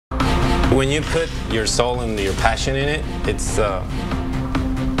When you put your soul and your passion in it, it's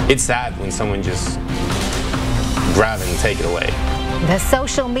sad when someone just grab it and take it away. The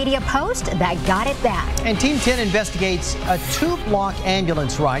social media post that got it back. And Team 10 investigates a 2-block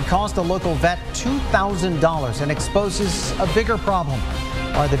ambulance ride cost a local vet $2,000 and exposes a bigger problem.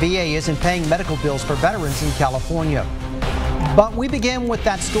 Why the VA isn't paying medical bills for veterans in California. But we begin with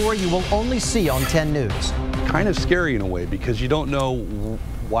that story you will only see on 10 News. Kind of scary in a way because you don't know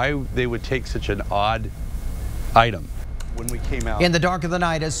why they would take such an odd item. When we came out in the dark of the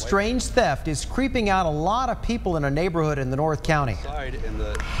night, a strange theft is creeping out a lot of people in a neighborhood in the North County.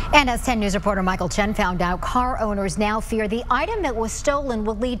 And as 10 News reporter Michael Chen found out, car owners now fear the item that was stolen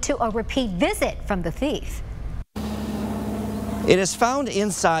will lead to a repeat visit from the thief. It is found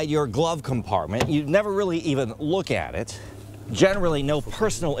inside your glove compartment. You never really even look at it. Generally no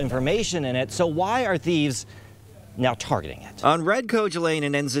personal information in it, so why are thieves now targeting it? On Red Coach Lane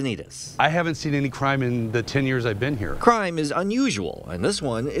in Encinitas. I haven't seen any crime in the 10 years I've been here. Crime is unusual, and this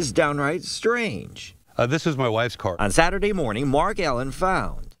one is downright strange. This is my wife's car. On Saturday morning, Mark Allen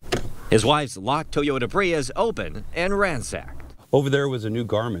found his wife's locked Toyota Prius open and ransacked. Over there was a new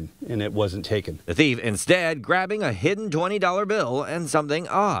Garmin, and it wasn't taken. The thief instead grabbing a hidden $20 bill and something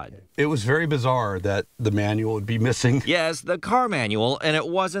odd. It was very bizarre that the manual would be missing. Yes, the car manual, and it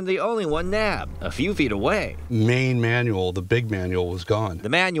wasn't the only one nabbed. A few feet away. Main manual, the big manual, was gone. The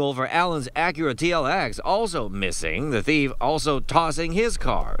manual for Allen's Acura TLX also missing. The thief also tossing his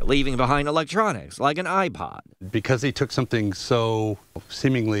car, leaving behind electronics like an iPod. Because they took something so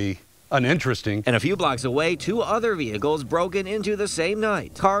seemingly uninteresting. And a few blocks away, 2 other vehicles broken into the same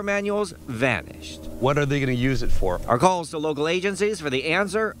night. Car manuals vanished. What are they going to use it for? Our calls to local agencies for the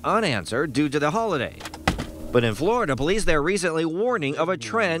answer unanswered due to the holiday. But in Florida, police there recently warning of a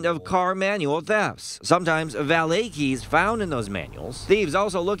trend of car manual thefts. Sometimes valet keys found in those manuals. Thieves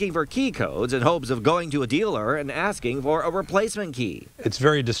also looking for key codes in hopes of going to a dealer and asking for a replacement key. It's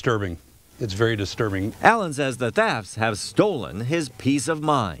very disturbing. It's very disturbing. Allen says the thefts have stolen his peace of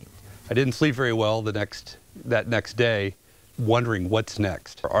mind. I didn't sleep very well that next day, wondering what's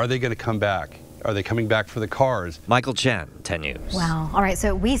next. Are they going to come back? Are they coming back for the cars? Michael Chen, 10 News. Wow. All right.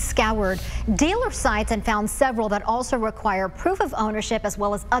 So we scoured dealer sites and found several that also require proof of ownership as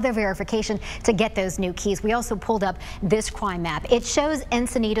well as other verification to get those new keys. We also pulled up this crime map. It shows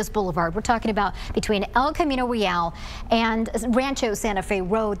Encinitas Boulevard. We're talking about between El Camino Real and Rancho Santa Fe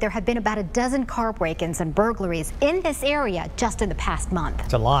Road. There have been about a dozen car break-ins and burglaries in this area just in the past month.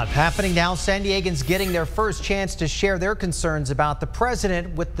 It's a lot happening now. San Diegans getting their first chance to share their concerns about the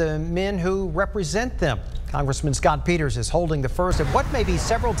president with the men who represent them. Congressman Scott Peters is holding the first of what may be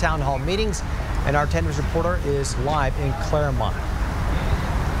several town hall meetings, and our 10 News reporter is live in Claremont.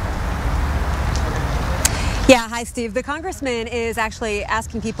 Yeah, hi, Steve. The congressman is actually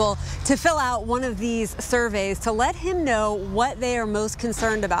asking people to fill out one of these surveys to let him know what they are most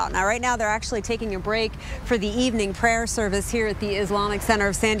concerned about. Now, right now, they're actually taking a break for the evening prayer service here at the Islamic Center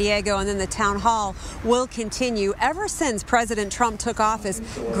of San Diego, and then the town hall will continue. Ever since President Trump took office,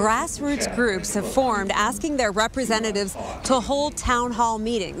 grassroots groups have formed asking their representatives to hold town hall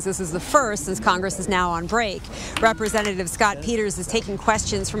meetings. This is the first since Congress is now on break. Representative Scott Peters is taking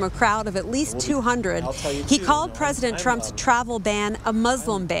questions from a crowd of at least 200. He called President Trump's travel ban a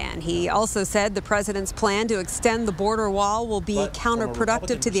Muslim ban. He also said the president's plan to extend the border wall will be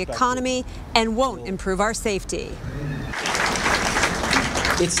counterproductive to the economy and won't improve our safety.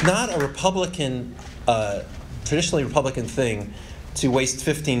 It's not a Republican, traditionally Republican thing to waste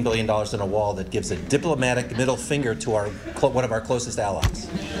 $15 billion on a wall that gives a diplomatic middle finger to one of our closest allies.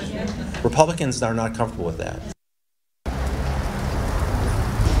 Republicans are not comfortable with that.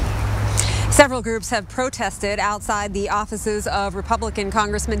 Several groups have protested outside the offices of Republican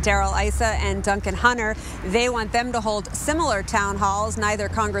Congressman Darrell Issa and Duncan Hunter. They want them to hold similar town halls. Neither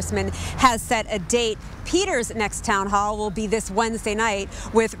congressman has set a date. Peters' next town hall will be this Wednesday night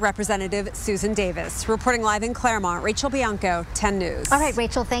with Representative Susan Davis. Reporting live in Claremont, Rachel Bianco, 10 News. All right,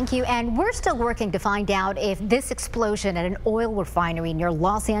 Rachel, thank you. And we're still working to find out if this explosion at an oil refinery near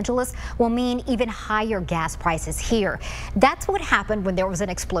Los Angeles will mean even higher gas prices here. That's what happened when there was an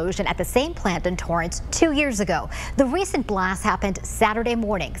explosion at the same plant in Torrance 2 years ago. The recent blast happened Saturday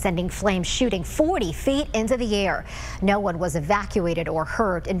morning, sending flames shooting 40 feet into the air. No one was evacuated or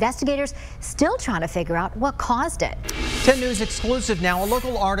hurt. Investigators still trying to figure out what caused it. 10 News exclusive now. A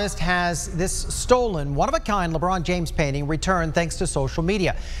local artist has this stolen, one-of-a-kind LeBron James painting returned thanks to social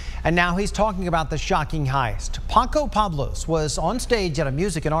media. And now he's talking about the shocking heist. Paco Pablos was on stage at a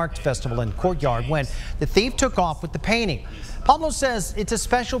music and arts festival in Courtyard when the thief took off with the painting. Pablo says it's a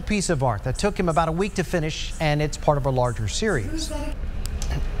special piece of art that took him about a week to finish, and it's part of a larger series.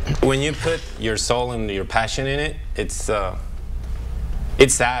 When you put your soul and your passion in it, it's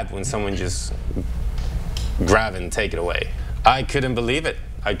sad when someone just grab and take it away. I couldn't believe it.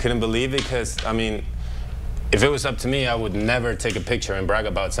 I couldn't believe it because, I mean, if it was up to me, I would never take a picture and brag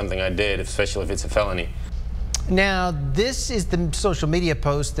about something I did, especially if it's a felony. Now, this is the social media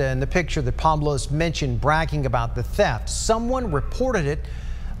post and the picture that Pablos mentioned bragging about the theft. Someone reported it,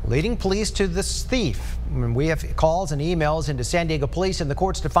 leading police to this thief. We have calls and emails into San Diego police and the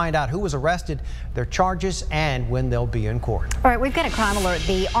courts to find out who was arrested, their charges, and when they'll be in court. All right, we've got a crime alert.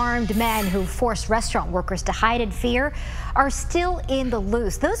 The armed men who forced restaurant workers to hide in fear are still in the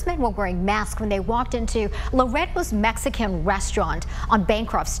loose. Those men were wearing masks when they walked into Loretta's Mexican restaurant on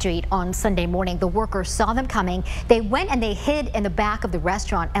Bancroft Street on Sunday morning. The workers saw them coming. They went and they hid in the back of the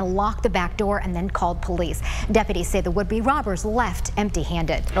restaurant and locked the back door and then called police. Deputies say the would-be robbers left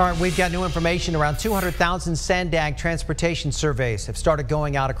empty-handed. All right, we've got new information. Around 200,000 Sandag transportation surveys have started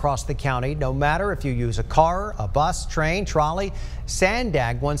going out across the county. No matter if you use a car, a bus, train, trolley,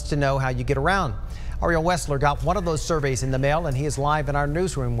 Sandag wants to know how you get around. Ariel Wessler got one of those surveys in the mail, and he is live in our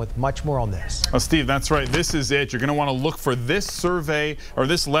newsroom with much more on this. Well, Steve, that's right. This is it. You're going to want to look for this survey, or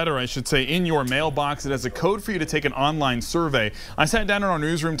this letter, I should say, in your mailbox. It has a code for you to take an online survey. I sat down in our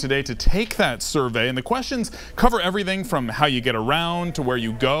newsroom today to take that survey, and the questions cover everything from how you get around to where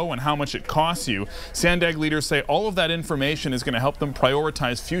you go and how much it costs you. Sandag leaders say all of that information is going to help them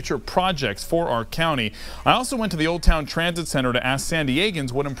prioritize future projects for our county. I also went to the Old Town Transit Center to ask San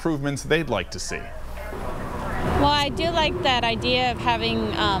Diegans what improvements they'd like to see. Well, I do like that idea of having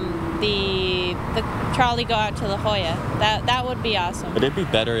the trolley go out to La Jolla. That would be awesome. But it'd be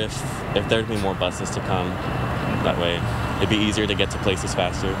better if there'd be more buses to come. That way, it'd be easier to get to places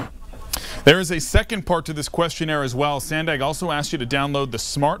faster. There is a second part to this questionnaire as well. Sandag also asked you to download the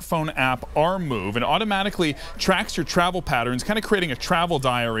smartphone app OurMove, and automatically tracks your travel patterns, kind of creating a travel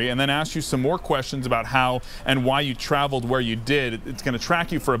diary, and then asks you some more questions about how and why you traveled where you did. It's going to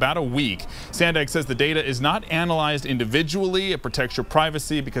track you for about a week. Sandag says the data is not analyzed individually. It protects your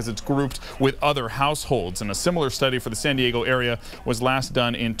privacy because it's grouped with other households. And a similar study for the San Diego area was last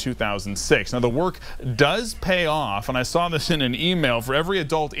done in 2006. Now, the work does pay off, and I saw this in an email. For every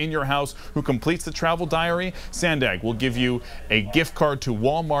adult in your house who completes the travel diary, Sandag will give you a gift card to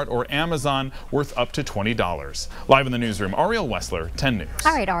Walmart or Amazon worth up to $20. Live in the newsroom, Ariel Wessler, 10 News.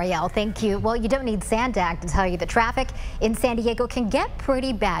 All right, Ariel, thank you. Well, you don't need Sandag to tell you the traffic in San Diego can get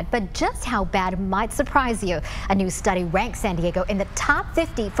pretty bad, but just how bad might surprise you. A new study ranks San Diego in the top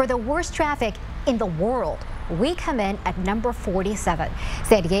 50 for the worst traffic in the world. We come in at number 47.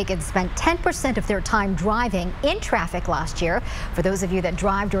 San Diegans spent 10% of their time driving in traffic last year. For those of you that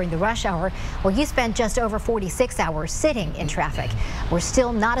drive during the rush hour, well, you spent just over 46 hours sitting in traffic. We're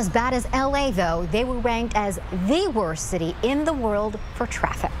still not as bad as LA, though. They were ranked as the worst city in the world for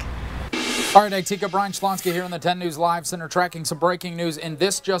traffic. All right, Itika, Brian Schlonsky here in the 10 News Live Center tracking some breaking news. In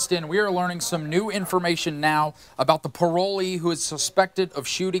this just in, we are learning some new information now about the parolee who is suspected of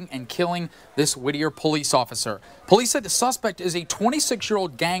shooting and killing this Whittier police officer. Police said the suspect is a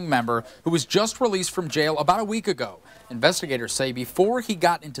 26-year-old gang member who was just released from jail about a week ago. Investigators say before he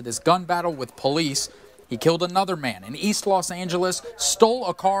got into this gun battle with police, he killed another man in East Los Angeles, stole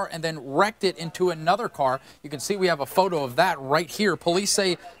a car, and then wrecked it into another car. You can see we have a photo of that right here. Police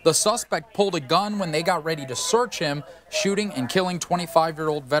say the suspect pulled a gun when they got ready to search him, shooting and killing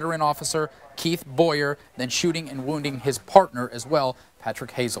 25-year-old veteran officer Keith Boyer, then shooting and wounding his partner as well,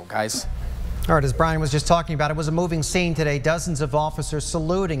 Patrick Hazel. Guys. All right, as Brian was just talking about, it was a moving scene today. Dozens of officers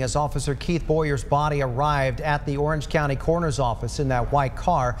saluting as Officer Keith Boyer's body arrived at the Orange County Coroner's Office in that white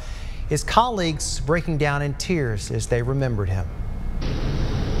car. His colleagues breaking down in tears as they remembered him.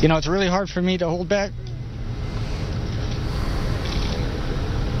 You know, it's really hard for me to hold back.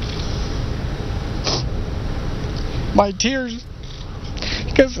 My tears,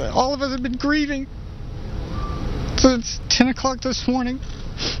 because all of us have been grieving since 10 o'clock this morning,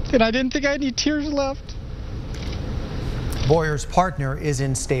 and I didn't think I had any tears left. Boyer's partner is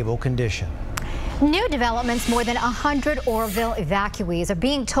in stable condition. New developments: more than 100 Oroville evacuees are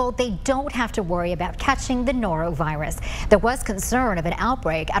being told they don't have to worry about catching the norovirus. There was concern of an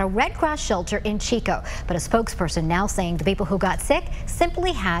outbreak at a Red Cross shelter in Chico, but a spokesperson now saying the people who got sick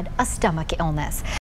simply had a stomach illness.